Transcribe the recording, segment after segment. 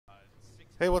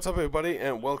Hey, what's up everybody,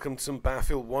 and welcome to some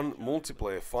Battlefield 1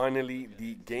 multiplayer. Finally,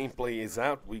 the gameplay is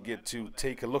out. We get to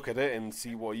take a look at it and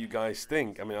see what you guys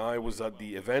think. I mean, I was at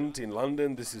the event in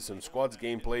London. This is some squads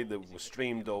gameplay that was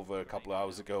streamed over a couple of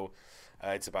hours ago.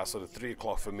 It's about sort of 3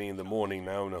 o'clock for me in the morning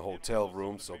now in a hotel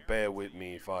room, so bear with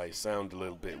me if I sound a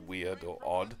little bit weird or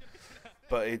odd.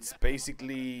 But it's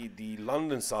basically, the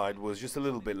London side was just a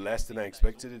little bit less than I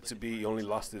expected it to be. It only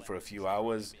lasted for a few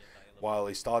hours, while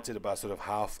it started about sort of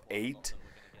 8:30.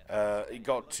 It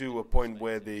got to a point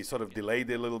where they sort of delayed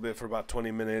it a little bit for about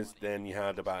 20 minutes. Then you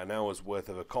had about an hour's worth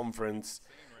of a conference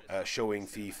showing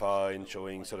FIFA and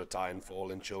showing sort of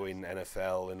Titanfall and showing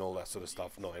NFL and all that sort of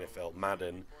stuff. Not NFL,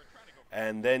 Madden.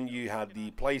 And then you had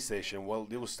the play session. Well,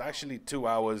 there was actually 2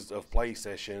 hours of play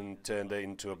session turned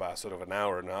into about sort of an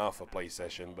hour and a half of play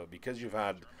session. But because you've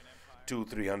had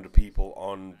 200-300 people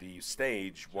on the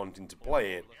stage wanting to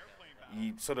play it,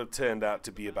 he sort of turned out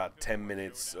to be about 10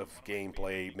 minutes of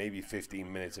gameplay, maybe 15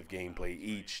 minutes of gameplay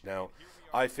each. Now,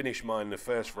 I finished mine in the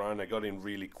first round. I got in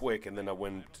really quick, and then I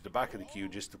went to the back of the queue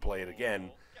just to play it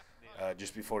again,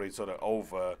 just before it's sort of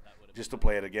over, just to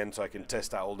play it again so I can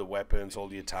test out all the weapons, all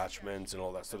the attachments, and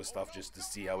all that sort of stuff, just to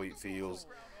see how it feels.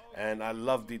 And I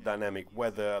love the dynamic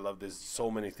weather. I love there's so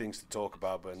many things to talk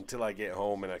about, but until I get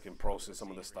home and I can process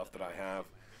some of the stuff that I have.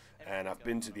 And I've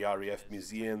been to the RAF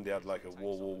museum. They had like a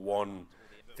World War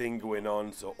I thing going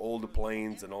on, so all the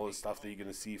planes and all the stuff that you're going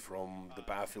to see from the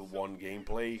Battlefield 1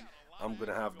 gameplay, I'm going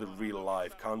to have the real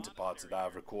life counterparts of that.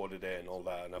 I've recorded it and all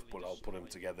that, and I'll put them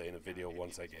together in a video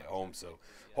once I get home. So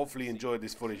hopefully you enjoyed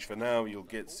this footage. For now, you'll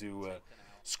get to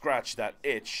scratch that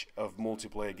itch of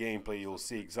multiplayer gameplay. You'll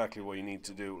see exactly what you need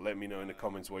to do. Let me know in the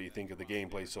comments what you think of the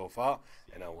gameplay so far,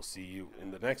 and I will see you in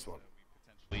the next one.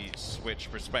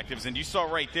 Switch perspectives, and you saw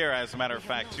right there, as a matter of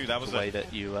fact, too, that was the way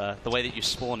that you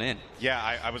spawn in. Yeah,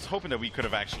 I was hoping that we could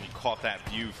have actually caught that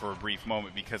view for a brief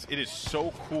moment, because it is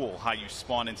so cool how you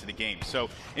spawn into the game. So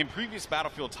in previous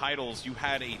Battlefield titles, you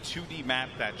had a 2D map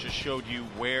that just showed you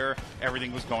where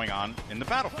everything was going on in the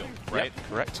battlefield, right? Yep,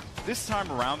 correct. This time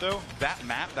around, though, that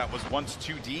map that was once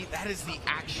 2D, that is the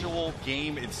actual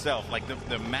game itself. Like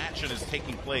the match that is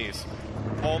taking place,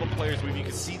 all the players move. You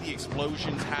can see the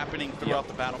explosions happening throughout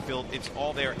the battlefield. It's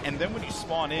all there. And then when you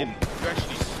spawn in, you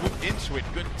actually swoop into it.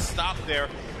 Good stop there.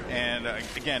 And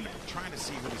again, trying to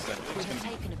see what is that.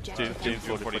 It's going to be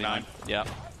Doom 49. Yeah.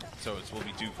 So it will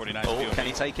be Doom 49. Oh, can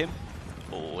he take him?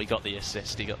 Oh, he got the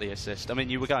assist. He got the assist. I mean,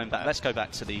 you were going back. Let's go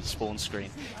back to the spawn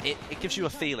screen. It gives you a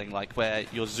feeling like where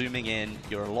you're zooming in,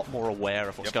 you're a lot more aware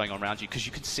of what's going on around you, because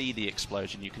you can see the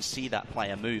explosion. You can see that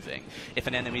player moving. If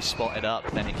an enemy's spotted up,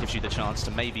 then it gives you the chance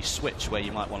to maybe switch where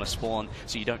you might want to spawn,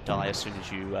 so you don't die as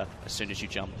soon as you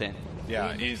jump in.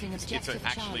 Yeah,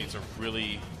 actually it's a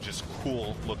really just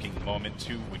cool looking moment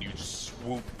too when you just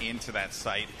swoop into that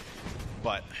site.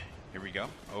 But here we go,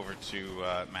 over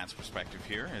to Matt's perspective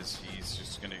here, as he's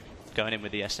just going in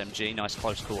with the SMG, nice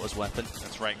close quarters weapon.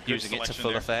 That's right. Using it to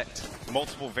full effect.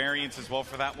 Multiple variants as well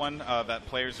for that one that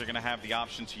players are going to have the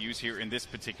option to use here in this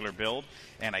particular build.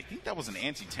 And I think that was an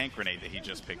anti-tank grenade that he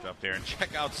just picked up there. And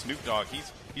check out Snoop Dogg.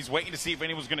 He's waiting to see if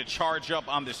anyone's going to charge up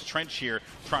on this trench here,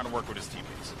 trying to work with his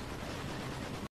teammates.